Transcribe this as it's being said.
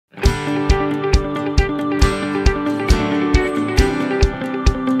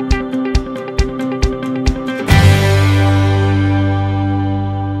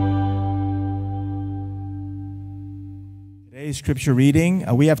Today's scripture reading,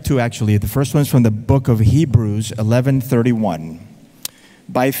 we have two actually. The first one is from the book of Hebrews 11:31.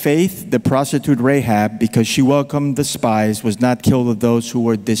 By faith, the prostitute Rahab, because she welcomed the spies, was not killed with those who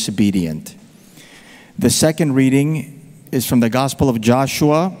were disobedient. The second reading is from the Gospel of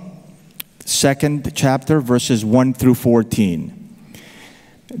Joshua, 2nd chapter, verses 1 through 14.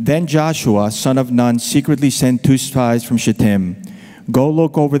 Then Joshua, son of Nun, secretly sent 2 spies from Shittim. Go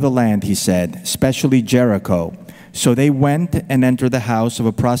look over the land, he said, especially Jericho. So they went and entered the house of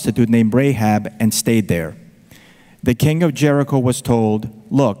a prostitute named Rahab and stayed there. The king of Jericho was told,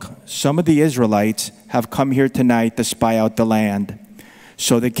 "Look, some of the Israelites have come here tonight to spy out the land."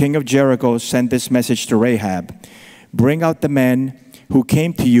 So the king of Jericho sent this message to Rahab, "Bring out the men who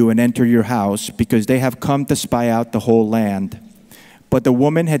came to you and enter your house, because they have come to spy out the whole land." But the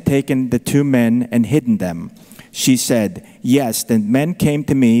woman had taken the 2 men and hidden them. She said, "Yes, the men came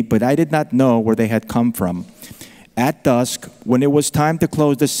to me, but I did not know where they had come from. At dusk, when it was time to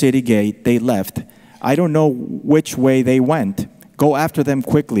close the city gate, they left. I don't know which way they went. Go after them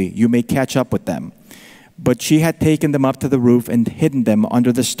quickly. You may catch up with them." But she had taken them up to the roof and hidden them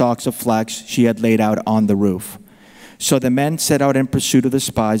under the stalks of flax she had laid out on the roof. So the men set out in pursuit of the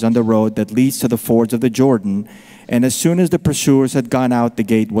spies on the road that leads to the fords of the Jordan, and as soon as the pursuers had gone out, the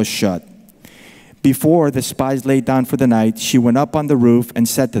gate was shut. Before the spies lay down for the night, she went up on the roof and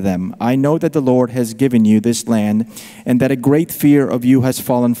said to them, "I know that the Lord has given you this land, and that a great fear of you has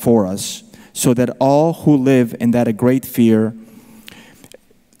fallen for us, so that all who live in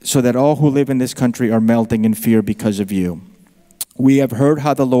this country are melting in fear because of you. We have heard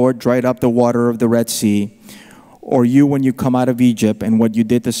how the Lord dried up the water of the Red Sea, or you when you come out of Egypt, and what you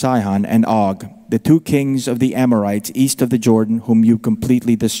did to Sihon and Og, the 2 kings of the Amorites east of the Jordan, whom you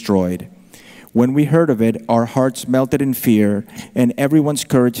completely destroyed. When we heard of it, our hearts melted in fear, and everyone's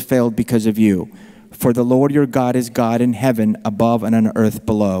courage failed because of you. For the Lord your God is God in heaven above and on earth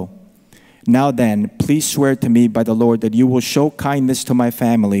below. Now then, please swear to me by the Lord that you will show kindness to my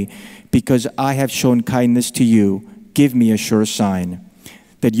family, because I have shown kindness to you. Give me a sure sign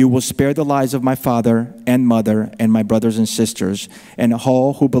that you will spare the lives of my father and mother and my brothers and sisters and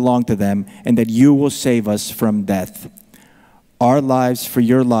all who belong to them, and that you will save us from death." "Our lives for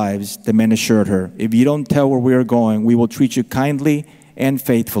your lives," the men assured her. "If you don't tell where we are going, we will treat you kindly and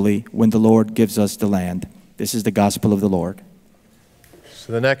faithfully when the Lord gives us the land." This is the gospel of the Lord.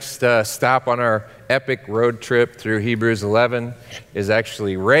 So the next stop on our epic road trip through Hebrews 11 is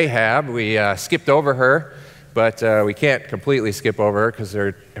actually Rahab. We skipped over her, but we can't completely skip over her because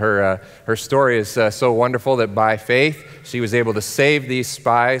her story is so wonderful that by faith she was able to save these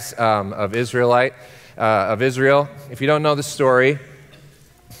spies of Israel. If you don't know the story,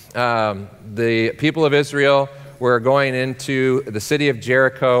 the people of Israel were going into the city of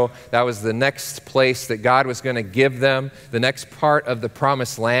Jericho. That was the next place that God was going to give them, the next part of the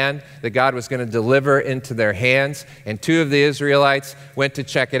promised land that God was going to deliver into their hands. And 2 of the Israelites went to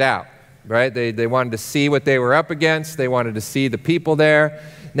check it out, right? They wanted to see what they were up against. They wanted to see the people there.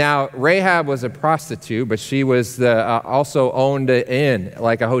 Now, Rahab was a prostitute, but she was also owned an inn,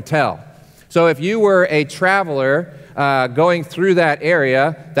 like a hotel. So if you were a traveler going through that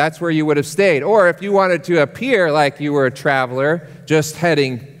area, that's where you would have stayed. Or if you wanted to appear like you were a traveler just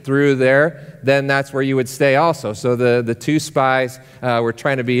heading through there, then that's where you would stay also. So the 2 spies were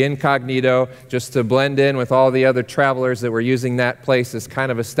trying to be incognito just to blend in with all the other travelers that were using that place as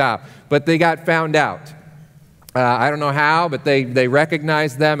kind of a stop. But they got found out. I don't know how, but they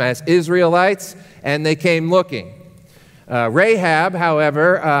recognized them as Israelites, and they came looking. Rahab,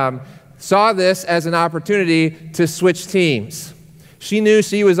 however, saw this as an opportunity to switch teams. She knew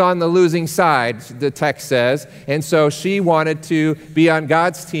she was on the losing side, the text says, and so she wanted to be on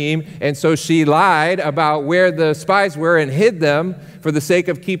God's team, and so she lied about where the spies were and hid them for the sake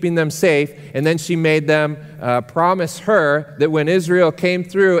of keeping them safe, and then she made them promise her that when Israel came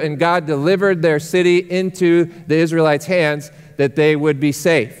through and God delivered their city into the Israelites' hands, that they would be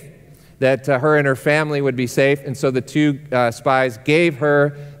safe, that her and her family would be safe, and so the 2 spies gave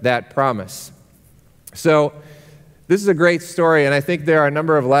her that promise. So this is a great story, and I think there are a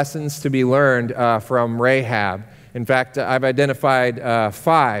number of lessons to be learned from Rahab. In fact, I've identified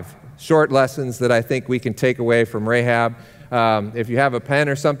 5 short lessons that I think we can take away from Rahab. If you have a pen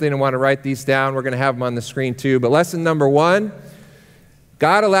or something and want to write these down, we're going to have them on the screen too. But lesson number 1,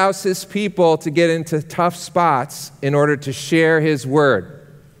 God allows His people to get into tough spots in order to share His word.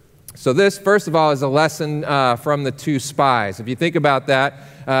 So this, first of all, is a lesson from the 2 spies. If you think about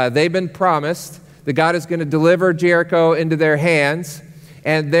that, they've been promised that God is going to deliver Jericho into their hands,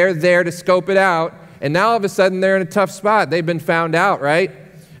 and they're there to scope it out, and now all of a sudden they're in a tough spot. They've been found out, right?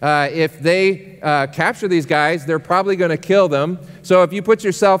 If they capture these guys, they're probably going to kill them. So if you put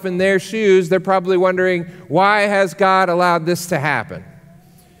yourself in their shoes, they're probably wondering, why has God allowed this to happen?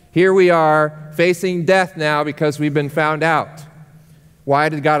 Here we are facing death now because we've been found out. Why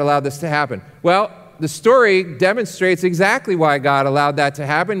did God allow this to happen? Well, the story demonstrates exactly why God allowed that to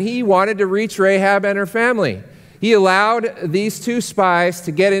happen. He wanted to reach Rahab and her family. He allowed these two spies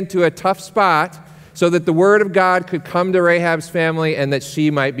to get into a tough spot so that the word of God could come to Rahab's family and that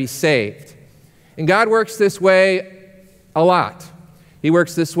she might be saved. And God works this way a lot. He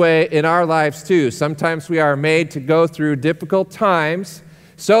works this way in our lives too. Sometimes we are made to go through difficult times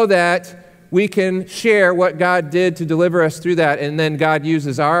so that we can share what God did to deliver us through that, and then God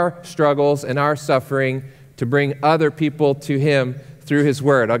uses our struggles and our suffering to bring other people to Him through His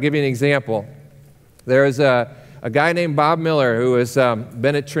Word. I'll give you an example. There is a guy named Bob Miller who has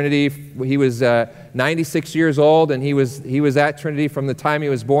been at Trinity. He was 96 years old, and he was at Trinity from the time he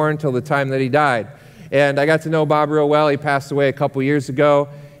was born till the time that he died. And I got to know Bob real well. He passed away a couple years ago.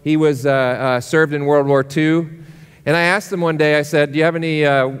 He was served in World War II. And I asked him one day, I said, do you have any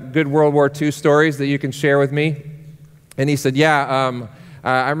good World War II stories that you can share with me? And he said, yeah,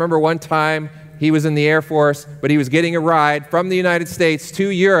 I remember one time he was in the Air Force, but he was getting a ride from the United States to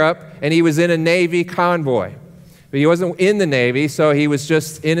Europe, and he was in a Navy convoy. But he wasn't in the Navy, so he was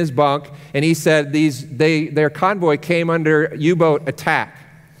just in his bunk, and he said their convoy came under U-boat attack.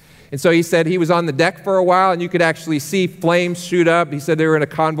 And so he said he was on the deck for a while, and you could actually see flames shoot up. He said they were in a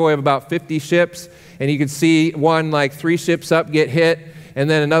convoy of about 50 ships, and you could see one like 3 ships up get hit, and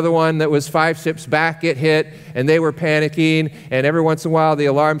then another one that was 5 ships back get hit, and they were panicking, and every once in a while the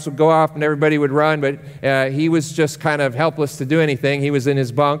alarms would go off and everybody would run, but he was just kind of helpless to do anything. He was in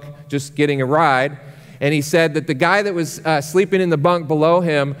his bunk just getting a ride, and he said that the guy that was sleeping in the bunk below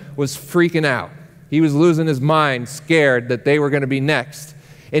him was freaking out. He was losing his mind, scared that they were going to be next.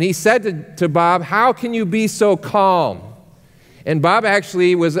 And he said to Bob, how can you be so calm? And Bob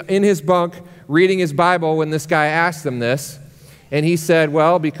actually was in his bunk reading his Bible when this guy asked him this. And he said,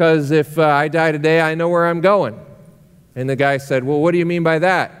 well, because if I die today, I know where I'm going. And the guy said, well, what do you mean by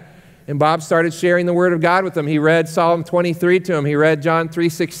that? And Bob started sharing the Word of God with him. He read Psalm 23 to him. He read John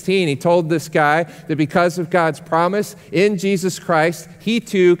 3:16. He told this guy that because of God's promise in Jesus Christ, he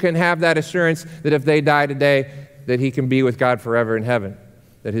too can have that assurance that if they die today, that he can be with God forever in heaven,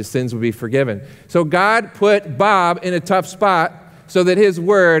 that his sins will be forgiven. So God put Bob in a tough spot so that his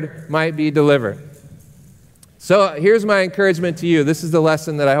word might be delivered. So here's my encouragement to you. This is the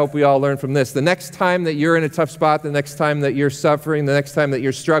lesson that I hope we all learn from this. The next time that you're in a tough spot, the next time that you're suffering, the next time that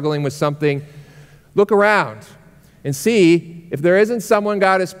you're struggling with something, look around and see if there isn't someone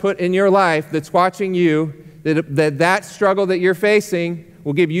God has put in your life that's watching you, that struggle that you're facing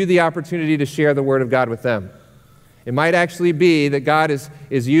will give you the opportunity to share the word of God with them. It might actually be that God is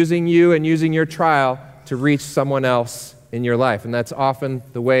using you and using your trial to reach someone else in your life, and that's often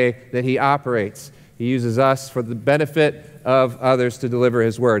the way that He operates. He uses us for the benefit of others to deliver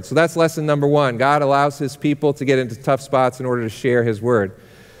His word. So that's lesson number 1. God allows His people to get into tough spots in order to share His word.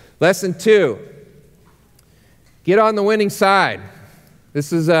 Lesson 2, get on the winning side.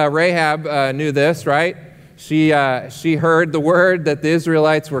 This is Rahab knew this, right? She heard the word that the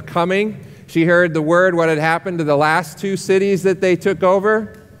Israelites were coming. She heard the word, what had happened to the last 2 cities that they took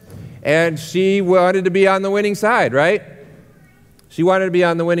over, and she wanted to be on the winning side, right? She wanted to be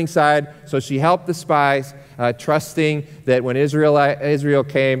on the winning side, so she helped the spies, trusting that when Israel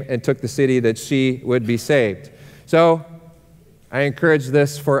came and took the city, that she would be saved. So I encourage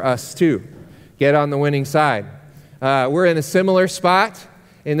this for us too. Get on the winning side. We're in a similar spot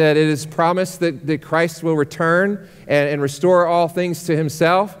in that it is promised that Christ will return and restore all things to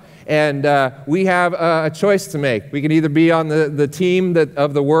Himself. And we have a choice to make. We can either be on the team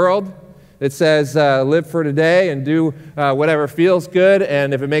of the world that says live for today and do whatever feels good,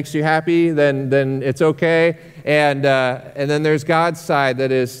 and if it makes you happy, then it's okay. And then there's God's side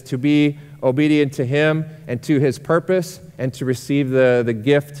that is to be obedient to Him and to His purpose and to receive the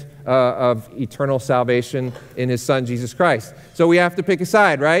gift of eternal salvation in His Son, Jesus Christ. So we have to pick a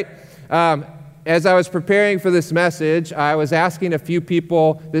side, right? As I was preparing for this message, I was asking a few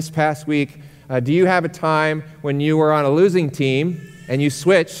people this past week, do you have a time when you were on a losing team and you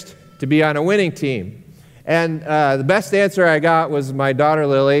switched to be on a winning team? And the best answer I got was my daughter,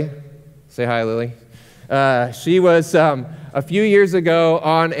 Lily. Say hi, Lily. She was, a few years ago,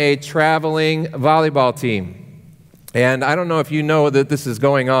 on a traveling volleyball team. And I don't know if you know that this is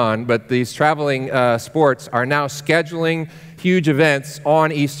going on, but these traveling sports are now scheduling huge events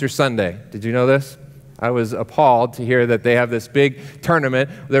on Easter Sunday. Did you know this? I was appalled to hear that they have this big tournament.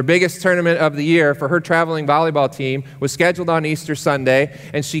 Their biggest tournament of the year for her traveling volleyball team was scheduled on Easter Sunday.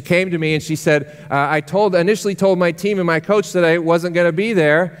 And she came to me and she said, I initially told my team and my coach that I wasn't going to be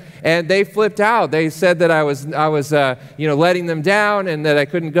there. And they flipped out. They said that I was letting them down and that I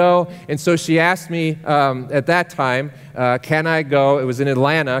couldn't go. And so she asked me at that time, can I go? It was in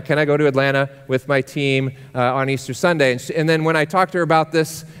Atlanta. Can I go to Atlanta with my team on Easter Sunday? And then when I talked to her about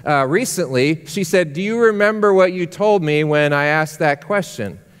this recently, she said, do you remember what you told me when I asked that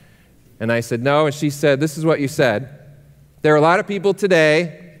question? And I said, no. And she said, this is what you said. There are a lot of people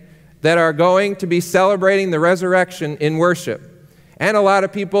today that are going to be celebrating the resurrection in worship, and a lot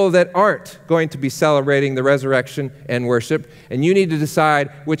of people that aren't going to be celebrating the resurrection and worship, and you need to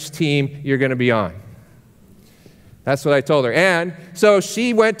decide which team you're going to be on. That's what I told her. And so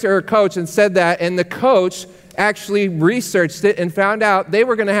she went to her coach and said that, and the coach actually researched it and found out they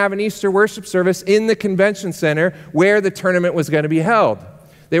were going to have an Easter worship service in the convention center where the tournament was going to be held.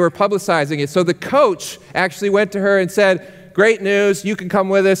 They were publicizing it. So the coach actually went to her and said, great news, you can come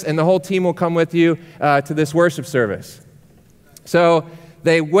with us, and the whole team will come with you to this worship service. So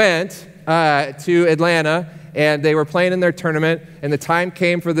they went to Atlanta, and they were playing in their tournament, and the time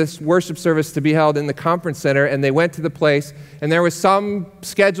came for this worship service to be held in the conference center, and they went to the place, and there was some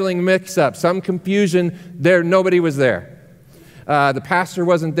scheduling mix-up, some confusion there. Nobody was there. The pastor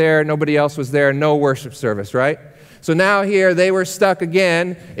wasn't there. Nobody else was there. No worship service, right? So now here they were stuck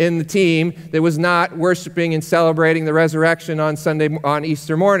again in the team that was not worshiping and celebrating the resurrection on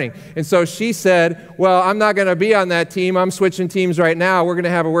Easter morning. And so she said, well, I'm not going to be on that team. I'm switching teams right now. We're going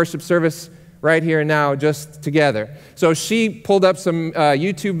to have a worship service right here and now, just together. So she pulled up some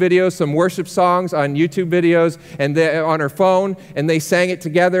YouTube videos, some worship songs on YouTube videos and on her phone, and they sang it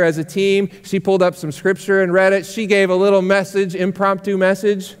together as a team. She pulled up some scripture and read it. She gave a little message, impromptu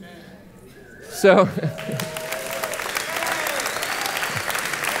message. So...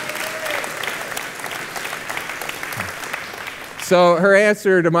 So her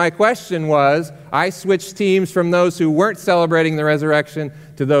answer to my question was, I switched teams from those who weren't celebrating the resurrection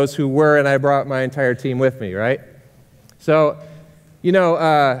to those who were, and I brought my entire team with me, right? So,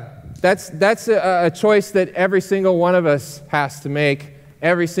 that's a choice that every single one of us has to make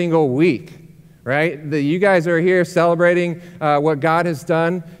every single week, right? You guys are here celebrating what God has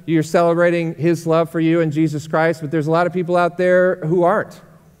done. You're celebrating His love for you in Jesus Christ, but there's a lot of people out there who aren't.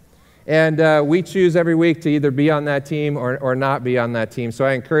 And we choose every week to either be on that team or not be on that team. So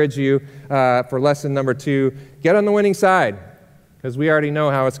I encourage you for lesson number 2, get on the winning side, because we already know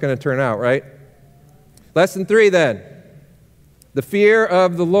how it's going to turn out, right? Lesson 3 then. The fear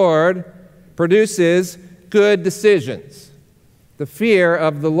of the Lord produces good decisions. The fear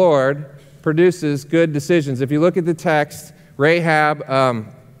of the Lord produces good decisions. If you look at the text, Rahab...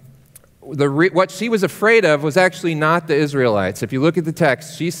 what she was afraid of was actually not the Israelites. If you look at the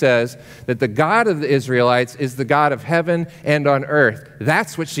text, she says that the God of the Israelites is the God of heaven and on earth.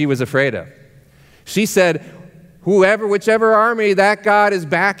 That's what she was afraid of. She said, whichever army that God is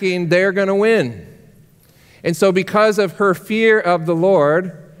backing, they're going to win. And so because of her fear of the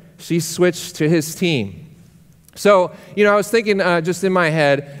Lord, she switched to his team. So, I was thinking just in my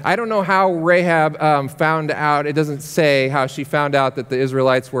head, I don't know how Rahab found out. It doesn't say how she found out that the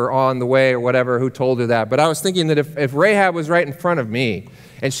Israelites were on the way or whatever, who told her that. But I was thinking that if Rahab was right in front of me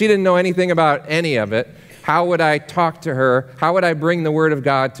and she didn't know anything about any of it, how would I talk to her? How would I bring the word of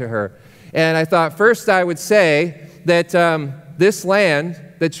God to her? And I thought first I would say that this land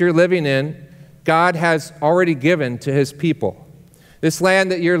that you're living in, God has already given to his people. This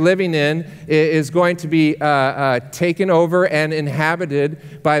land that you're living in is going to be taken over and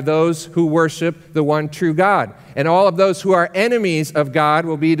inhabited by those who worship the one true God. And all of those who are enemies of God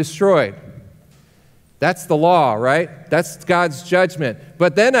will be destroyed. That's the law, right? That's God's judgment.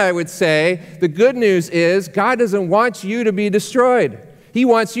 But then I would say the good news is God doesn't want you to be destroyed. He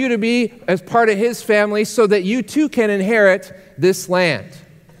wants you to be as part of his family so that you too can inherit this land.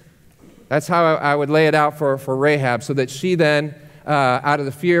 That's how I would lay it out for Rahab, so that she then... out of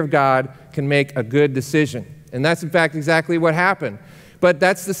the fear of God, can make a good decision. And that's, in fact, exactly what happened. But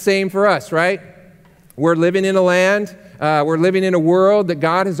that's the same for us, right? We're living in a land, we're living in a world that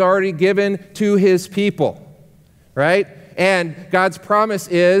God has already given to his people, right? And God's promise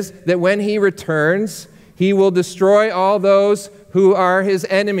is that when he returns, he will destroy all those who are his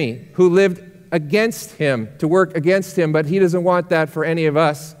enemy, who lived against him, to work against him. But he doesn't want that for any of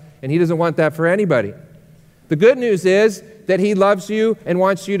us, and he doesn't want that for anybody. The good news is that he loves you and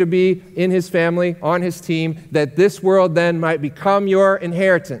wants you to be in his family, on his team, that this world then might become your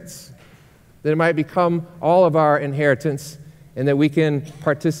inheritance, that it might become all of our inheritance and that we can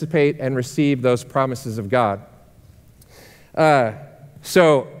participate and receive those promises of God.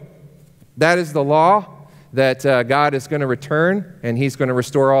 So that is the law, that God is going to return, and he's going to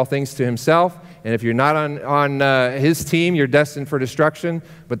restore all things to himself. And if you're not on his team, you're destined for destruction.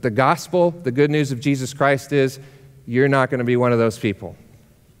 But the gospel, the good news of Jesus Christ is you're not going to be one of those people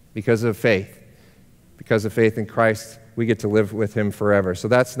because of faith. Because of faith in Christ, we get to live with him forever. So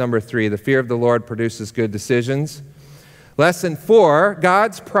that's number 3. The fear of the Lord produces good decisions. Lesson 4,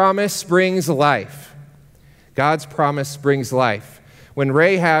 God's promise brings life. God's promise brings life. When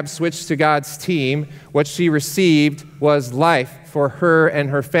Rahab switched to God's team, what she received was life for her and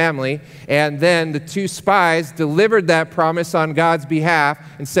her family. And then the 2 spies delivered that promise on God's behalf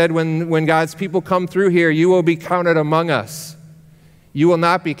and said, when God's people come through here, you will be counted among us. You will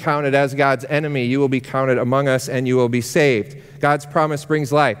not be counted as God's enemy. You will be counted among us, and you will be saved. God's promise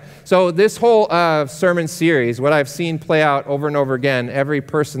brings life. So this whole sermon series, what I've seen play out over and over again, every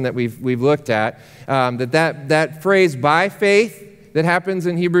person that we've looked at, that phrase, by faith, that happens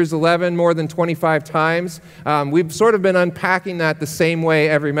in Hebrews 11 more than 25 times, we've sort of been unpacking that the same way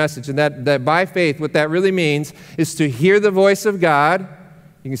every message. And that by faith, what that really means is to hear the voice of God.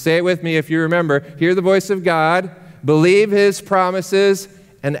 You can say it with me if you remember. Hear the voice of God, believe his promises,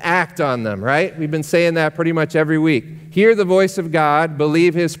 and act on them, right? We've been saying that pretty much every week. Hear the voice of God,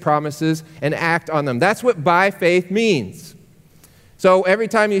 believe his promises, and act on them. That's what by faith means. So every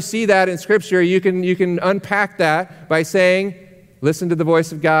time you see that in Scripture, you can unpack that by saying, listen to the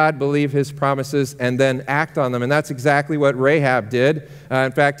voice of God, believe his promises, and then act on them. And that's exactly what Rahab did.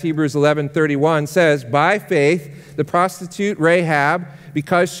 In fact, Hebrews 11:31 says, by faith, the prostitute Rahab,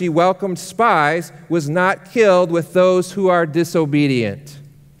 because she welcomed spies, was not killed with those who are disobedient.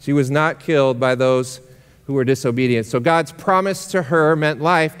 She was not killed by those who were disobedient. So God's promise to her meant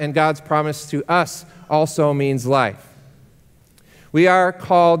life, and God's promise to us also means life. We are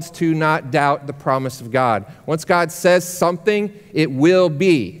called to not doubt the promise of God. Once God says something, it will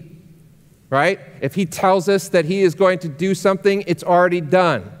be, right? If he tells us that he is going to do something, it's already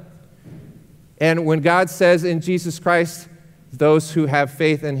done. And when God says in Jesus Christ, those who have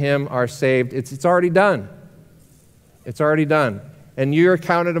faith in him are saved, it's already done. It's already done. And you're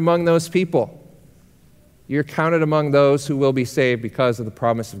counted among those people. You're counted among those who will be saved because of the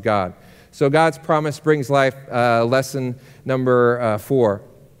promise of God. So God's promise brings life, lesson number 4.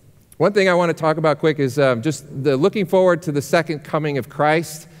 One thing I want to talk about quick is just looking forward to the second coming of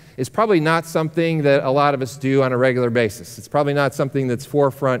Christ is probably not something that a lot of us do on a regular basis. It's probably not something that's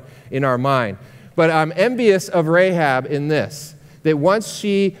forefront in our mind. But I'm envious of Rahab in this, that once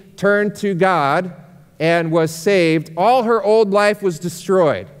she turned to God and was saved, all her old life was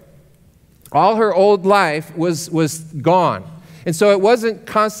destroyed. All her old life was gone. And so it wasn't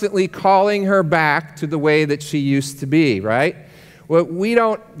constantly calling her back to the way that she used to be, right? Well, we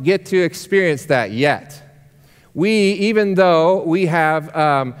don't get to experience that yet. We, even though we have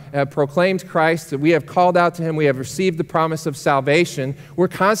proclaimed Christ, that we have called out to him, we have received the promise of salvation, we're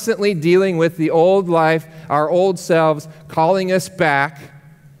constantly dealing with the old life, our old selves, calling us back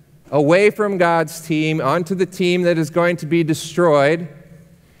away from God's team, onto the team that is going to be destroyed.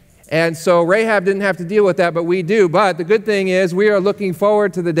 And so Rahab didn't have to deal with that, but we do. But the good thing is we are looking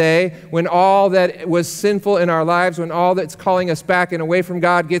forward to the day when all that was sinful in our lives, when all that's calling us back and away from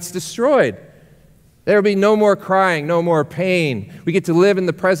God gets destroyed. There will be no more crying, no more pain. We get to live in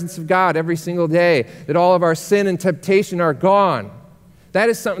the presence of God every single day, that all of our sin and temptation are gone. That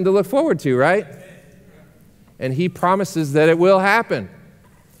is something to look forward to, right? And he promises that it will happen.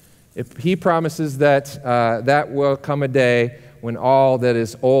 If he promises that that will come a day when all that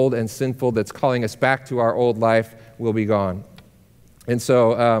is old and sinful that's calling us back to our old life will be gone. And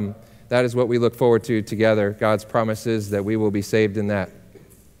so that is what we look forward to together. God's promises that we will be saved in that.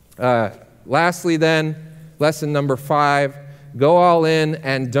 Lastly then, lesson number 5, go all in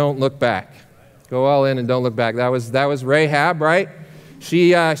and don't look back. Go all in and don't look back. That was Rahab, right? She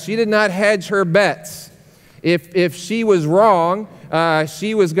did not hedge her bets. If she was wrong,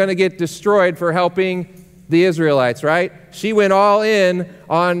 she was going to get destroyed for helping the Israelites, right? She went all in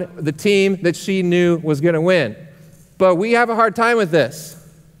on the team that she knew was going to win. But we have a hard time with this.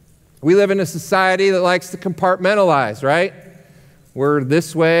 We live in a society that likes to compartmentalize, right? We're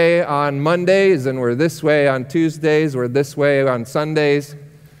this way on Mondays, and we're this way on Tuesdays, we're this way on Sundays.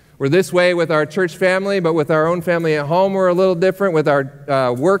 We're this way with our church family, but with our own family at home, we're a little different. With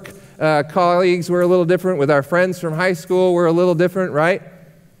our work colleagues, we're a little different. With our friends from high school, we're a little different, right?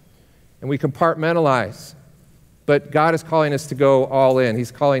 And we compartmentalize. But God is calling us to go all in.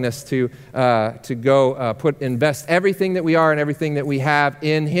 He's calling us to go invest everything that we are and everything that we have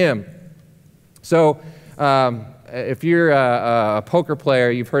in him. So if you're a poker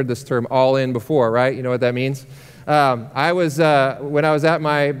player, you've heard this term all in before, right? You know what that means? When I was at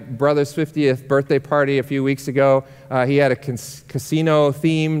my brother's 50th birthday party a few weeks ago, he had a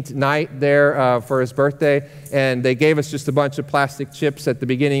casino-themed night there for his birthday, and they gave us just a bunch of plastic chips at the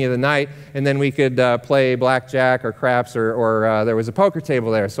beginning of the night, and then we could play blackjack or craps, or there was a poker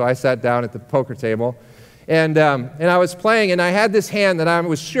table there. So I sat down at the poker table, and I was playing, and I had this hand that I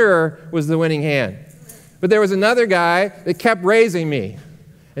was sure was the winning hand. But there was another guy that kept raising me,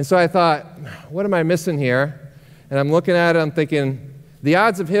 and so I thought, what am I missing here? And I'm looking at it, I'm thinking, the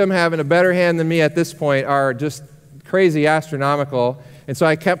odds of him having a better hand than me at this point are just crazy astronomical. And so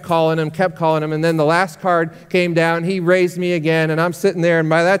I kept calling him, and then the last card came down, he raised me again, and I'm sitting there, and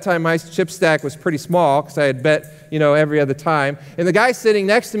by that time my chip stack was pretty small, because I had bet, every other time. And the guy sitting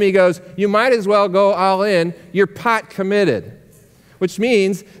next to me goes, you might as well go all in, you're pot committed. Which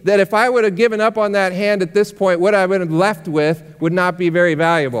means that if I would have given up on that hand at this point, what I would have been left with would not be very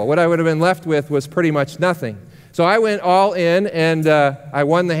valuable. What I would have been left with was pretty much nothing. So I went all in, and I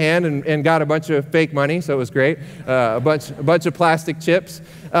won the hand and got a bunch of fake money, so it was great, a bunch of plastic chips.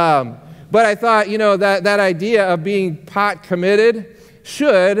 But I thought, that idea of being pot committed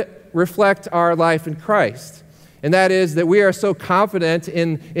should reflect our life in Christ. And that is that we are so confident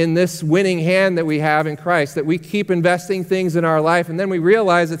in this winning hand that we have in Christ, that we keep investing things in our life, and then we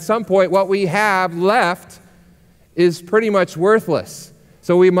realize at some point what we have left is pretty much worthless.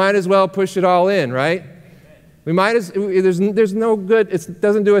 So we might as well push it all in, right? There's no good, it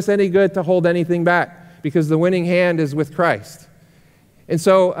doesn't do us any good to hold anything back, because the winning hand is with Christ. And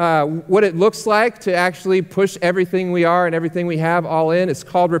so what it looks like to actually push everything we are and everything we have all in, it's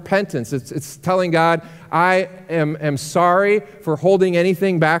called repentance. It's telling God, I am sorry for holding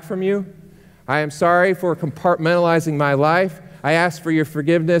anything back from you. I am sorry for compartmentalizing my life. I ask for your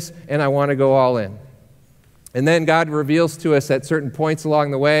forgiveness, and I want to go all in. And then God reveals to us at certain points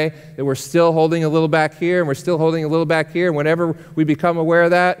along the way that we're still holding a little back here, and we're still holding a little back here, and whenever we become aware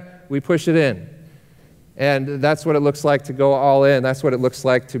of that, we push it in. And that's what it looks like to go all in. That's what it looks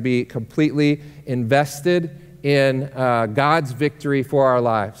like to be completely invested in God's victory for our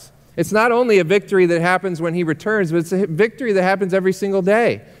lives. It's not only a victory that happens when He returns, but it's a victory that happens every single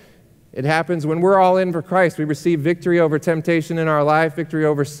day. It happens when we're all in for Christ. We receive victory over temptation in our life, victory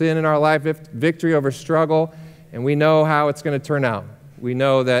over sin in our life, victory over struggle, and we know how it's going to turn out. We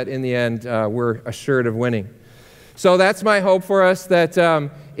know that in the end, we're assured of winning. So that's my hope for us, that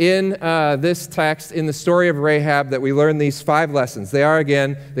in this text, in the story of Rahab, that we learn these 5 lessons. They are,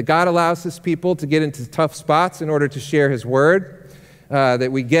 again, that God allows His people to get into tough spots in order to share His word, that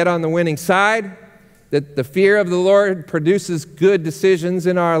we get on the winning side, that the fear of the Lord produces good decisions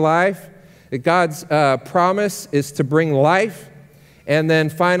in our life, that God's promise is to bring life, and then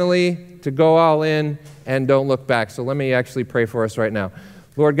finally to go all in and don't look back. So let me actually pray for us right now.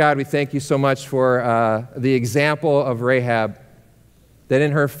 Lord God, we thank you so much for the example of Rahab, that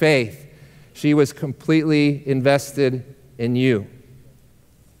in her faith, she was completely invested in you.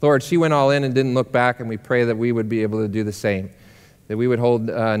 Lord, she went all in and didn't look back, and we pray that we would be able to do the same, that we would hold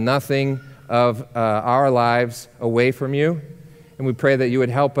nothing of our lives away from you, and we pray that you would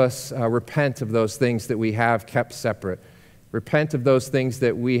help us repent of those things that we have kept separate, repent of those things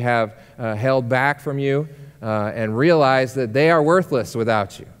that we have held back from you, and realize that they are worthless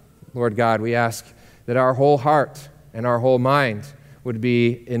without you. Lord God, we ask that our whole heart and our whole mind would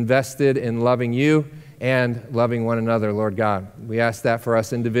be invested in loving you and loving one another, Lord God. We ask that for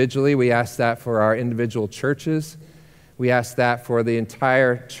us individually. We ask that for our individual churches. We ask that for the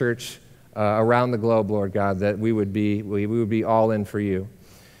entire church around the globe, Lord God, that we would be all in for you.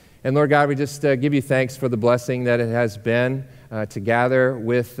 And Lord God, we just give you thanks for the blessing that it has been to gather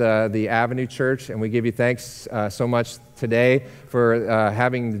with the Avenue Church, and we give you thanks so much today for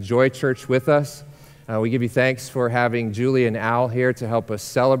having the Joy Church with us. We give you thanks for having Julie and Al here to help us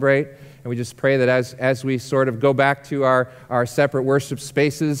celebrate, and we just pray that as we sort of go back to our separate worship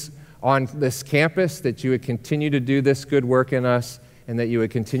spaces on this campus, that you would continue to do this good work in us, and that you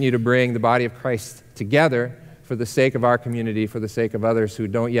would continue to bring the body of Christ together for the sake of our community, for the sake of others who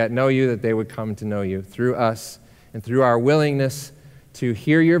don't yet know you, that they would come to know you through us and through our willingness to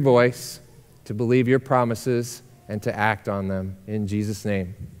hear your voice, to believe your promises, and to act on them. In Jesus'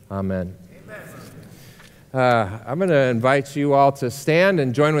 name, amen. I'm going to invite you all to stand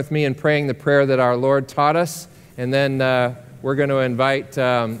and join with me in praying the prayer that our Lord taught us, and then we're going to invite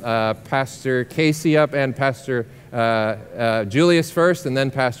Pastor Casey up, and Pastor Julius first, and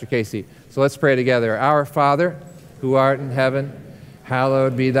then Pastor Casey. So let's pray together. Our Father, who art in heaven,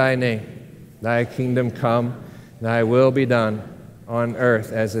 hallowed be thy name. Thy kingdom come, thy will be done on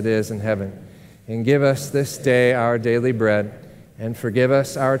earth as it is in heaven. And give us this day our daily bread, and forgive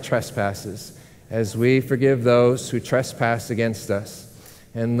us our trespasses, as we forgive those who trespass against us.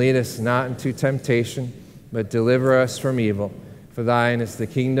 And lead us not into temptation, but deliver us from evil. For thine is the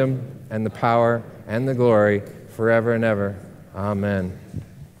kingdom, and the power, and the glory, forever and ever. Amen.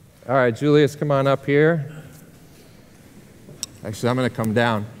 All right, Julius, come on up here. Actually, I'm going to come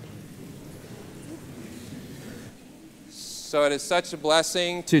down. So it is such a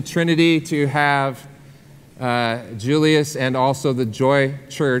blessing to Trinity to have Julius and also the Joy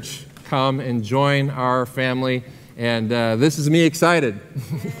Church come and join our family. And this is me excited.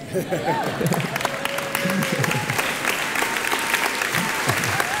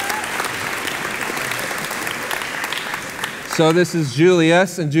 So this is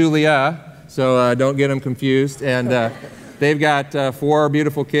Julius and Julia, so don't get them confused. And they've got 4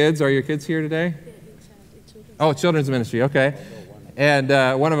 beautiful kids. Are your kids here today? Oh, children's ministry, okay. And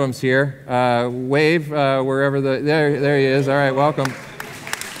one of them's here. Wave wherever there he is. All right, welcome.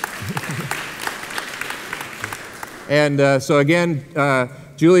 And so again,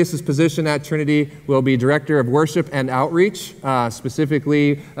 Julius's position at Trinity will be Director of Worship and Outreach,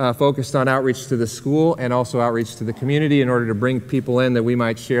 specifically focused on outreach to the school and also outreach to the community in order to bring people in that we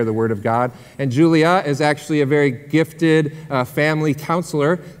might share the Word of God. And Julia is actually a very gifted family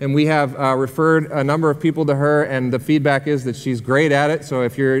counselor, and we have referred a number of people to her, and the feedback is that she's great at it. So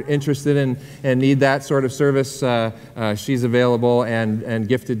if you're interested in and need that sort of service, she's available and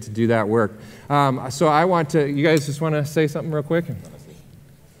gifted to do that work. So I want to, you guys just want to say something real quick?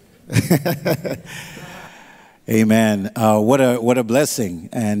 Amen. What a blessing.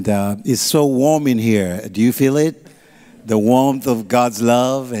 And it's so warm in here. Do you feel it? The warmth of God's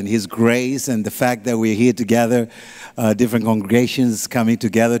love and His grace, and the fact that we're here together, different congregations coming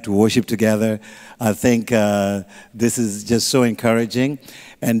together to worship together. I think this is just so encouraging.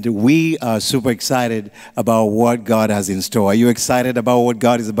 And we are super excited about what God has in store. Are you excited about what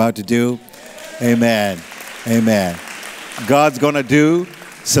God is about to do? Amen. Amen. God's going to do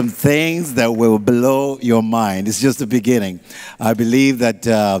some things that will blow your mind. It's just the beginning. I believe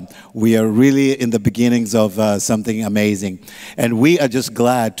that we are really in the beginnings of something amazing. And we are just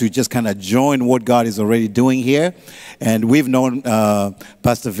glad to just kind of join what God is already doing here. And we've known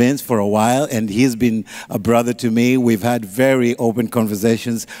Pastor Vince for a while, and he's been a brother to me. We've had very open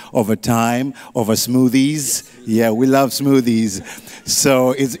conversations over time, over smoothies. Yeah, we love smoothies.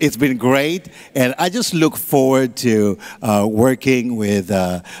 So it's been great. And I just look forward to working with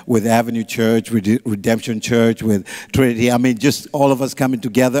Avenue Church, with Redemption Church, with Trinity. I mean, just all of us coming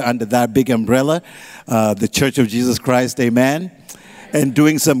together under that big umbrella, the Church of Jesus Christ, amen, and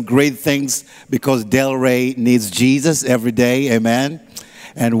doing some great things because Delray needs Jesus every day, amen,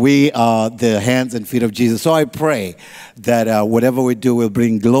 and we are the hands and feet of Jesus. So I pray that whatever we do will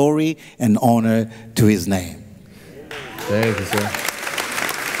bring glory and honor to His name. Thank you, sir.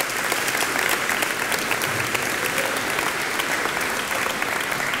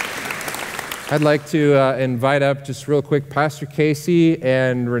 I'd like to invite up just real quick Pastor Casey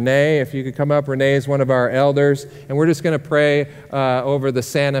and Renee. If you could come up. Renee is one of our elders. And we're just going to pray over the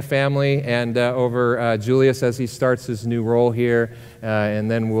Santa family and over Julius as he starts his new role here.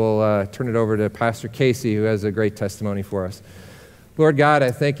 And then we'll turn it over to Pastor Casey, who has a great testimony for us. Lord God,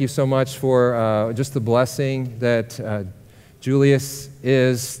 I thank you so much for just the blessing that Julius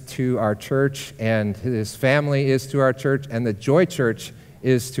is to our church, and his family is to our church, and the Joy Church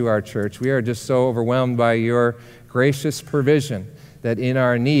is to our church. We are just so overwhelmed by your gracious provision that in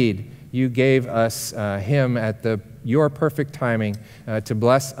our need, you gave us him at your perfect timing to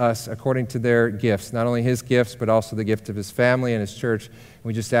bless us according to their gifts, not only his gifts, but also the gift of his family and his church.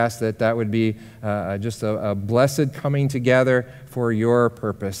 We just ask that that would be just a blessed coming together for your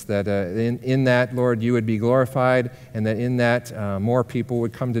purpose, that in that, Lord, you would be glorified, and that in that more people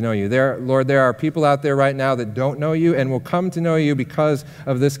would come to know you. Lord, there are people out there right now that don't know you and will come to know you because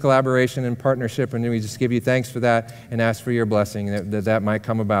of this collaboration and partnership, and we just give you thanks for that and ask for your blessing that might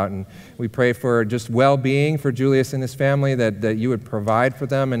come about. And we pray for just well-being for Julius and his family, that you would provide for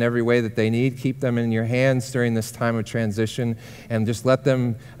them in every way that they need. Keep them in your hands during this time of transition, and just let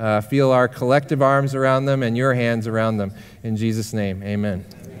them feel our collective arms around them and your hands around them. In Jesus' name, amen.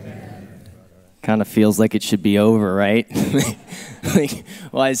 Kind of feels like it should be over, right? Like,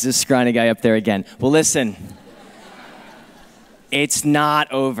 why is this scrawny guy up there again? Well, listen, it's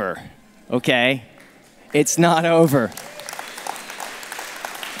not over, okay? It's not over.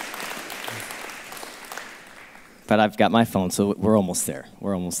 But I've got my phone, so we're almost there.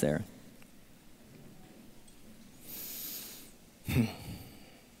 We're almost there.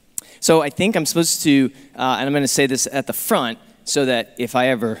 So I think I'm supposed to, and I'm going to say this at the front, so that if I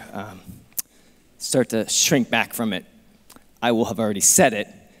ever start to shrink back from it, I will have already said it.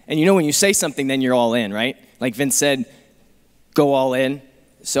 And you know when you say something, then you're all in, right? Like Vince said, go all in.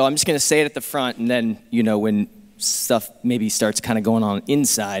 So I'm just going to say it at the front, and then, you know, when stuff maybe starts kind of going on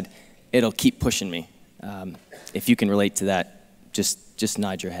inside, it'll keep pushing me. If you can relate to that, just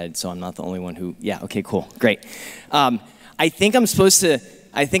nod your head so I'm not the only one who, yeah, okay, cool, great. I think I'm supposed to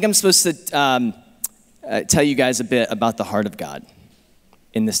tell you guys a bit about the heart of God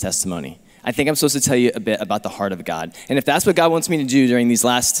in this testimony. I think I'm supposed to tell you a bit about the heart of God. And if that's what God wants me to do during these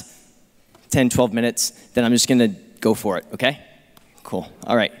last 10, 12 minutes, then I'm just going to go for it, okay? Cool.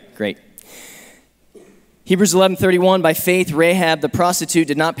 All right, great. Hebrews 11:31, by faith, Rahab the prostitute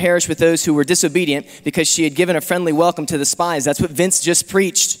did not perish with those who were disobedient because she had given a friendly welcome to the spies. That's what Vince just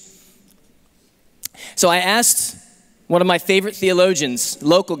preached. So I asked one of my favorite theologians,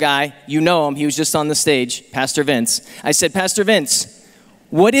 local guy, you know him, he was just on the stage, Pastor Vince. I said, Pastor Vince,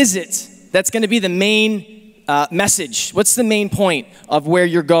 what is it that's going to be the main message? What's the main point of where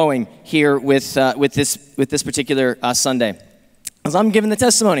you're going here with this particular Sunday? As I'm giving the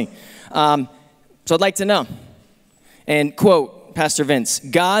testimony. So I'd like to know. And quote, Pastor Vince,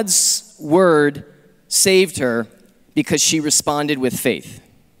 God's word saved her because she responded with faith.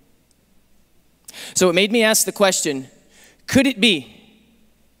 So it made me ask the question, could it be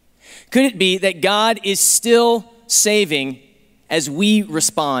that God is still saving as we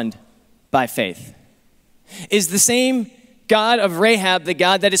respond by faith? Is the same God of Rahab the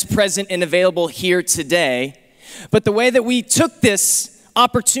God that is present and available here today? But the way that we took this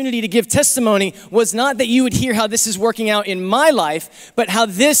opportunity to give testimony was not that you would hear how this is working out in my life, but how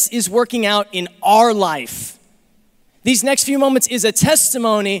this is working out in our life. These next few moments is a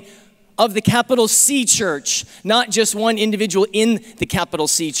testimony of the capital C church, not just one individual in the capital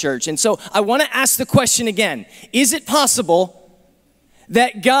C church. And so I want to ask the question again. Is it possible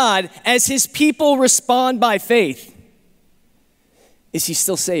that God, as his people respond by faith, is he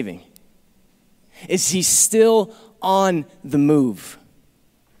still saving? Is he still on the move?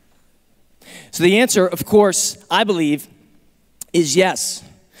 So the answer, of course, I believe, is yes.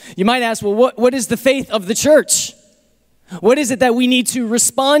 You might ask, well, what is the faith of the church? What is it that we need to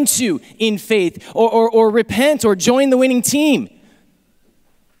respond to in faith or repent or join the winning team?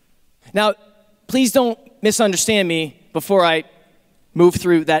 Now, please don't misunderstand me before I move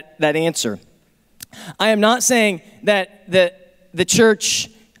through that answer. I am not saying that the church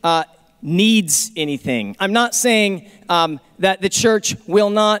needs anything. I'm not saying that the church will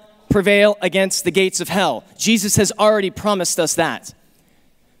not prevail against the gates of hell. Jesus has already promised us that.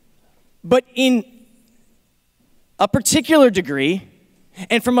 But in a particular degree,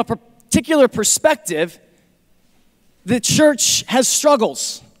 and from a particular perspective, the church has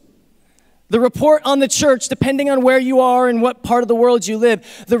struggles. The report on the church, depending on where you are and what part of the world you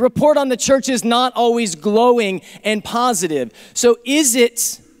live, the report on the church is not always glowing and positive. So is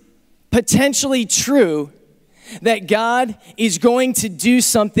it potentially true that God is going to do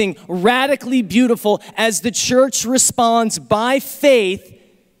something radically beautiful as the church responds by faith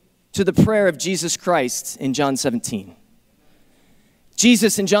to the prayer of Jesus Christ in John 17?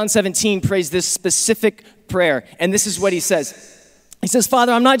 Jesus in John 17 prays this specific prayer, and this is what he says. He says,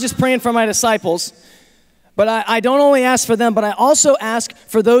 Father, I'm not just praying for my disciples, but I don't only ask for them, but I also ask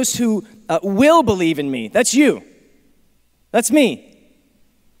for those who will believe in me. That's you. That's me.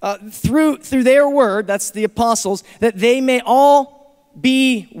 Through their word, that's the apostles, that they may all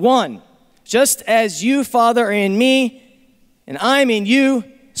be one. Just as you, Father, are in me, and I'm in you,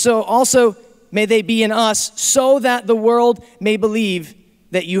 so also may they be in us, so that the world may believe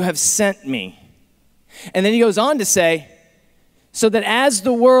that you have sent me. And then he goes on to say, so that as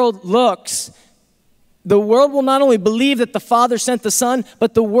the world looks, the world will not only believe that the Father sent the Son,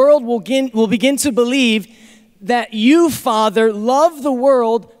 but the world will begin to believe that you, Father, love the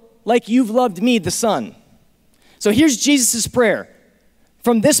world like you've loved me, the Son. So here's Jesus' prayer.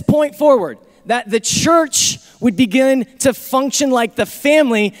 From this point forward, that the church would begin to function like the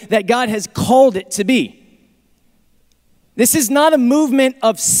family that God has called it to be. This is not a movement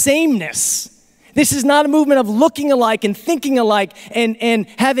of sameness. This is not a movement of looking alike and thinking alike and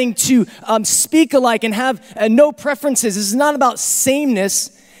having to speak alike and have no preferences. This is not about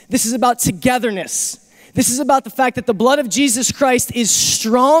sameness. This is about togetherness. This is about the fact that the blood of Jesus Christ is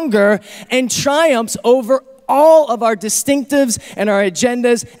stronger and triumphs over all of our distinctives and our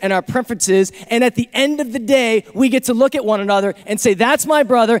agendas and our preferences. And at the end of the day, we get to look at one another and say, that's my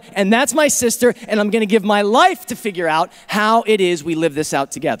brother and that's my sister, and I'm going to give my life to figure out how it is we live this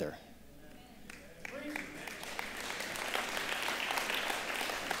out together.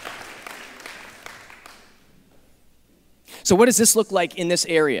 So what does this look like in this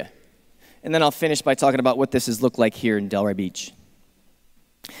area? and then I'll finish by talking about what this has looked like here in Delray Beach.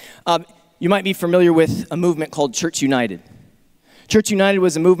 You might be familiar with a movement called Church United. Church United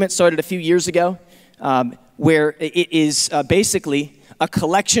was a movement started a few years ago where it is basically a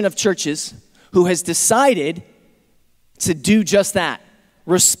collection of churches who has decided to do just that.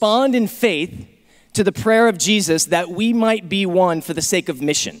 Respond in faith to the prayer of Jesus that we might be one for the sake of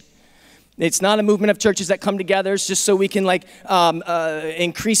mission. It's not a movement of churches that come together just so we can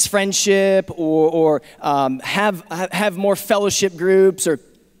increase friendship or have more fellowship groups. Or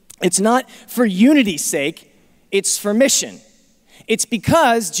it's not for unity's sake, it's for mission. It's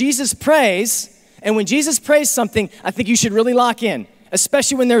because Jesus prays, and when Jesus prays something, I think you should really lock in,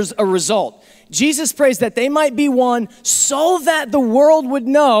 especially when there's a result. Jesus prays that they might be one so that the world would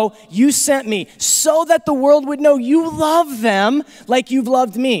know you sent me, so that the world would know you love them like you've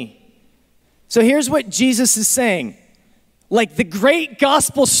loved me. So here's what Jesus is saying. Like the great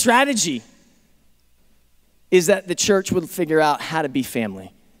gospel strategy is that the church would figure out how to be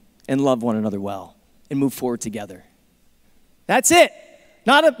family and love one another well and move forward together. That's it.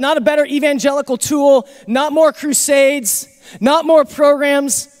 Not a better evangelical tool, not more crusades, not more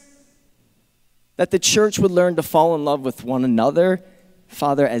programs. That the church would learn to fall in love with one another,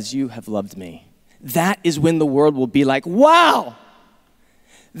 Father, as you have loved me. That is when the world will be like, wow,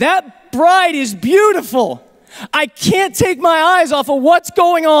 that bride is beautiful. I can't take my eyes off of what's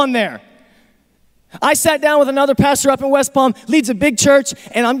going on there. I sat down with another pastor up in West Palm, leads a big church,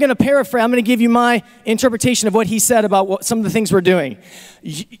 and I'm going to paraphrase. I'm going to give you my interpretation of what he said about some of the things we're doing.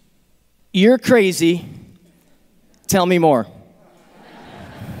 You're crazy. Tell me more.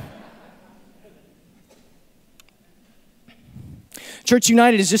 Church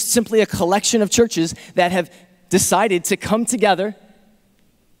United is just simply a collection of churches that have decided to come together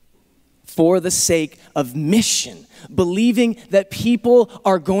for the sake of mission, believing that people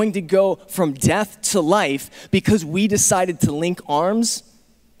are going to go from death to life because we decided to link arms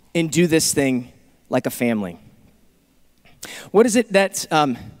and do this thing like a family. What is it that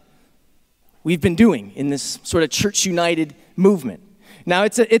we've been doing in this sort of Church United movement? Now,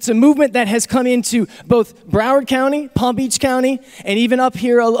 it's a movement that has come into both Broward County, Palm Beach County, and even up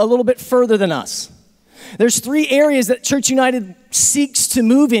here a little bit further than us. There's 3 areas that Church United seeks to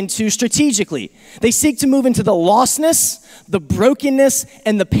move into strategically. They seek to move into the lostness, the brokenness,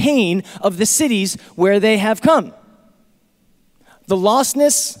 and the pain of the cities where they have come. The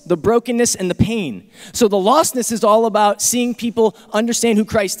lostness, the brokenness, and the pain. So the lostness is all about seeing people understand who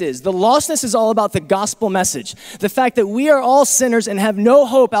Christ is. The lostness is all about the gospel message. The fact that we are all sinners and have no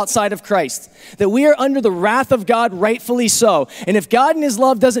hope outside of Christ. That we are under the wrath of God, rightfully so. And if God in his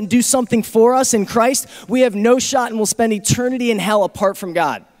love doesn't do something for us in Christ, we have no shot and will spend eternity in hell apart from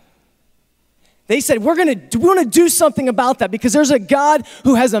God. They said, we want to do something about that because there's a God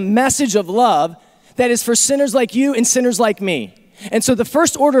who has a message of love that is for sinners like you and sinners like me. And so the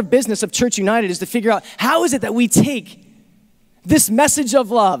first order of business of Church United is to figure out how is it that we take this message of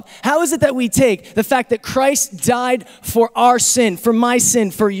love? How is it that we take the fact that Christ died for our sin, for my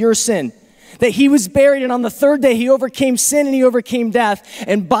sin, for your sin? That he was buried and on the 3rd day he overcame sin and he overcame death.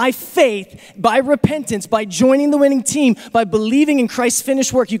 And by faith, by repentance, by joining the winning team, by believing in Christ's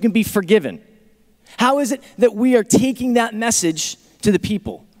finished work, you can be forgiven. How is it that we are taking that message to the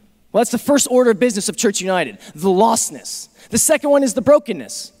people? Well, that's the first order of business of Church United, the lostness. The second one is the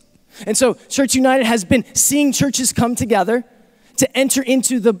brokenness. And so Church United has been seeing churches come together to enter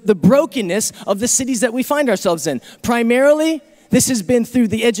into the brokenness of the cities that we find ourselves in. Primarily, this has been through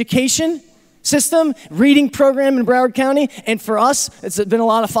the education system, reading program in Broward County, and for us, it's been a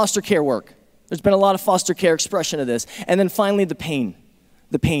lot of foster care work. There's been a lot of foster care expression of this. And then finally, the pain.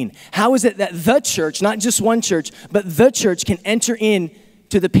 The pain. How is it that the church, not just one church, but the church can enter in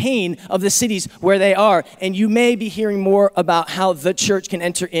to the pain of the cities where they are? And you may be hearing more about how the church can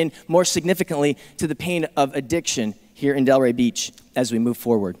enter in more significantly to the pain of addiction here in Delray Beach as we move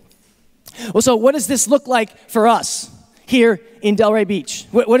forward. Well, so what does this look like for us here in Delray Beach?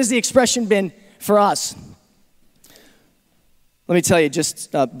 What has the expression been for us? Let me tell you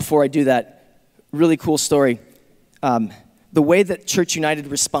just before I do that, really cool story. The way that Church United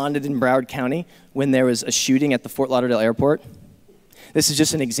responded in Broward County when there was a shooting at the Fort Lauderdale airport, this is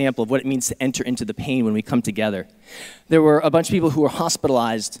just an example of what it means to enter into the pain when we come together. There were a bunch of people who were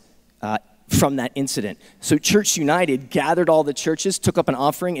hospitalized from that incident. So Church United gathered all the churches, took up an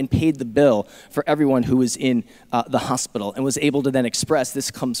offering, and paid the bill for everyone who was in the hospital and was able to then express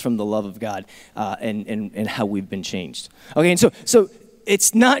this comes from the love of God and how we've been changed. Okay, and so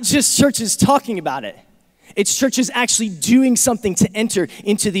it's not just churches talking about it. It's churches actually doing something to enter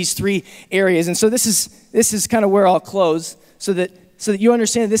into these 3 areas. And so this is kind of where I'll close so that so that you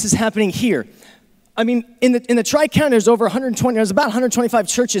understand this is happening here. I mean, in the Tri-County, there's about 125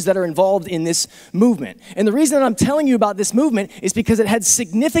 churches that are involved in this movement. And the reason that I'm telling you about this movement is because it had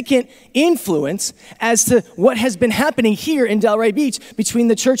significant influence as to what has been happening here in Delray Beach between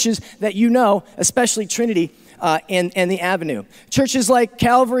the churches that you know, especially Trinity and the Avenue. Churches like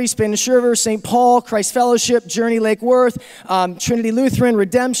Calvary, Spanish River, St. Paul, Christ Fellowship, Journey Lake Worth, Trinity Lutheran,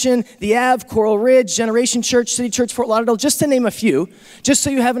 Redemption, the Ave, Coral Ridge, Generation Church, City Church, Fort Lauderdale, just to name a few, just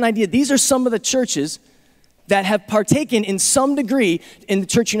so you have an idea. These are some of the churches that have partaken in some degree in the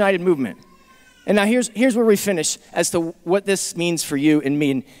Church United movement. And now here's where we finish as to what this means for you and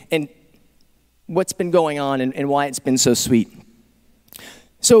me and what's been going on and why it's been so sweet.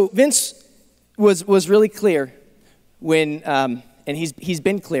 So Vince was really clear when, and he's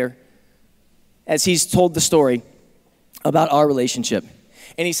been clear as he's told the story about our relationship.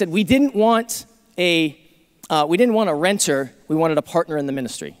 And he said, we didn't want a renter, we wanted a partner in the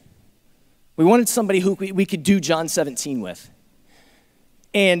ministry. We wanted somebody who we could do John 17 with.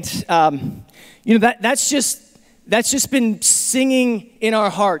 And, that's just been singing in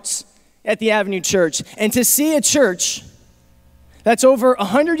our hearts at the Avenue Church. And to see a church that's over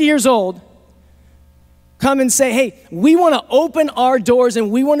 100 years old come and say, hey, we want to open our doors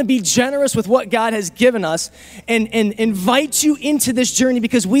and we want to be generous with what God has given us and invite you into this journey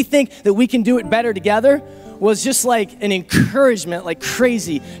because we think that we can do it better together, was just like an encouragement like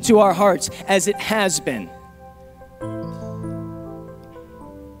crazy to our hearts, as it has been.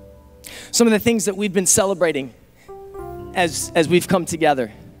 Some of the things that we've been celebrating as we've come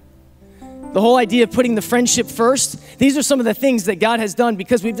together. The whole idea of putting the friendship first, these are some of the things that God has done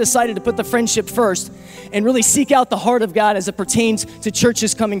because we've decided to put the friendship first and really seek out the heart of God as it pertains to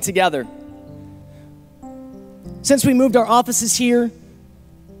churches coming together. Since we moved our offices here,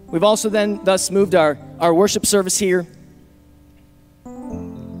 we've also then thus moved our worship service here.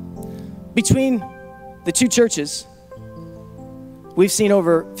 Between the two churches, we've seen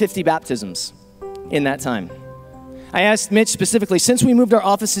over 50 baptisms in that time. I asked Mitch specifically, since we moved our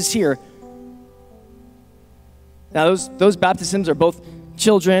offices here, now those baptisms are both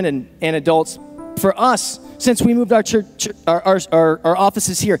children and adults. For us, since we moved our church, our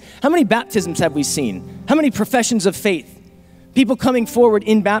offices here, how many baptisms have we seen? How many professions of faith? People coming forward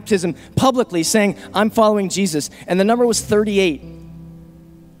in baptism publicly saying, I'm following Jesus. And the number was 38.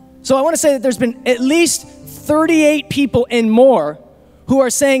 So I want to say that there's been at least 38 people and more who are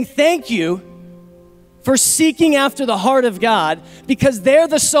saying thank you for seeking after the heart of God, because they're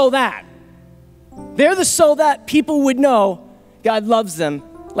the so that. They're the so that people would know God loves them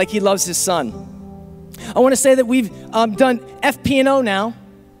like he loves his son. I want to say that we've done FP&O now,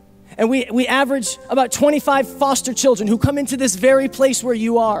 and we average about 25 foster children who come into this very place where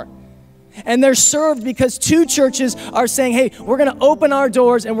you are. And they're served because two churches are saying, hey, we're going to open our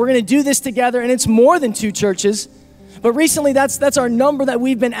doors and we're going to do this together. And it's more than two churches. But recently, that's our number that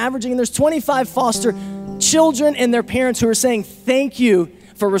we've been averaging. And there's 25 foster children and their parents who are saying, thank you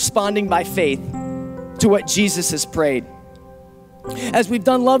for responding by faith to what Jesus has prayed. As we've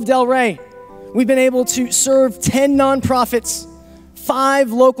done Love Delray, we've been able to serve 10 nonprofits.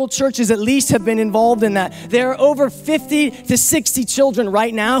 5 local churches at least have been involved in that. There are over 50 to 60 children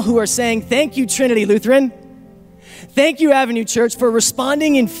right now who are saying, thank you, Trinity Lutheran. Thank you, Avenue Church, for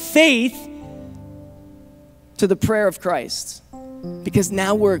responding in faith to the prayer of Christ. Because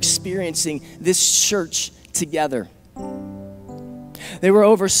now we're experiencing this church together. There were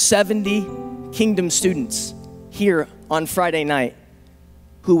over 70 Kingdom students here on Friday night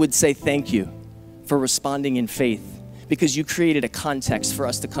who would say thank you for responding in faith, because you created a context for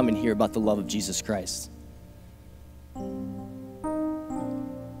us to come and hear about the love of Jesus Christ.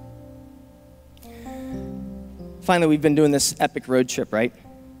 Finally, we've been doing this epic road trip, right?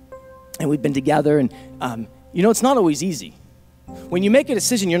 And we've been together, and it's not always easy. When you make a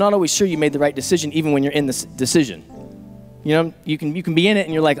decision, you're not always sure you made the right decision, even when you're in this decision. You can be in it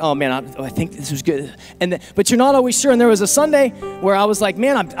and you're like, oh man, I think this was good. But you're not always sure. And there was a Sunday where I was like,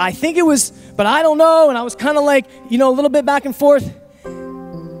 man, I think it was, but I don't know. And I was kind of like, a little bit back and forth.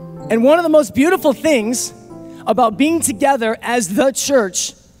 And one of the most beautiful things about being together as the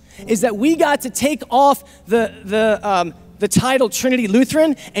church is that we got to take off the title Trinity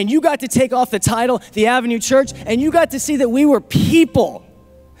Lutheran, and you got to take off the title the Avenue Church, and you got to see that we were people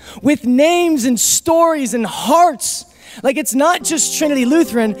with names and stories and hearts. Like, it's not just Trinity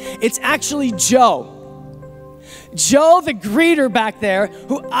Lutheran, it's actually Joe. Joe, the greeter back there,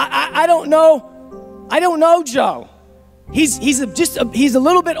 who I don't know Joe. He's a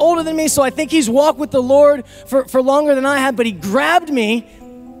little bit older than me, so I think he's walked with the Lord for longer than I have, but he grabbed me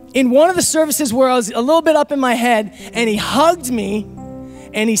in one of the services where I was a little bit up in my head, and he hugged me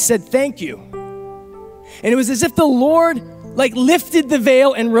and he said, thank you. And it was as if the Lord like lifted the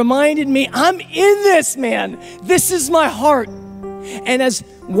veil and reminded me, I'm in this, man. This is my heart. And as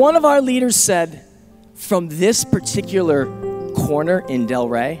one of our leaders said, from this particular corner in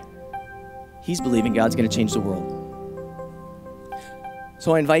Delray, he's believing God's going to change the world.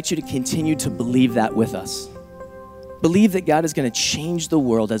 So I invite you to continue to believe that with us. Believe that God is going to change the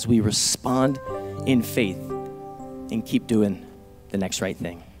world as we respond in faith and keep doing the next right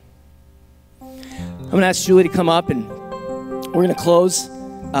thing. I'm going to ask Julie to come up, and we're going to close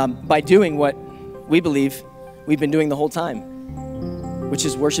by doing what we believe we've been doing the whole time, which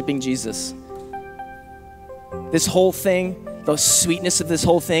is worshiping Jesus. This whole thing, the sweetness of this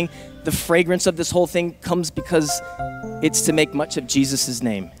whole thing, the fragrance of this whole thing comes because it's to make much of Jesus'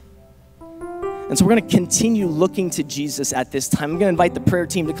 name. And so we're going to continue looking to Jesus at this time. I'm going to invite the prayer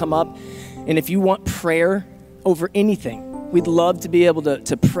team to come up. And if you want prayer over anything, we'd love to be able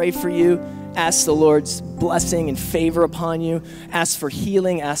to pray for you, ask the Lord's blessing and favor upon you, ask for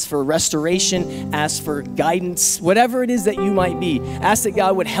healing, ask for restoration, ask for guidance, whatever it is that you might be. Ask that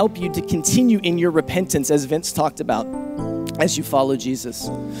God would help you to continue in your repentance, as Vince talked about, as you follow Jesus.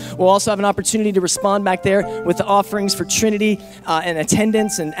 We'll also have an opportunity to respond back there with the offerings for Trinity and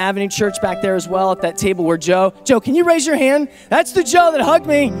attendance and Avenue Church back there as well at that table where Joe, can you raise your hand? That's the Joe that hugged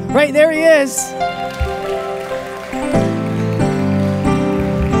me. Right there he is.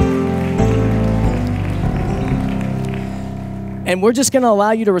 And we're just going to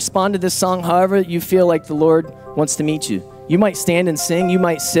allow you to respond to this song however you feel like the Lord wants to meet you. You might stand and sing. You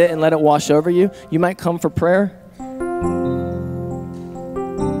might sit and let it wash over you. You might come for prayer.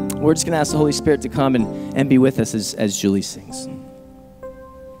 We're just going to ask the Holy Spirit to come and be with us as Julie sings.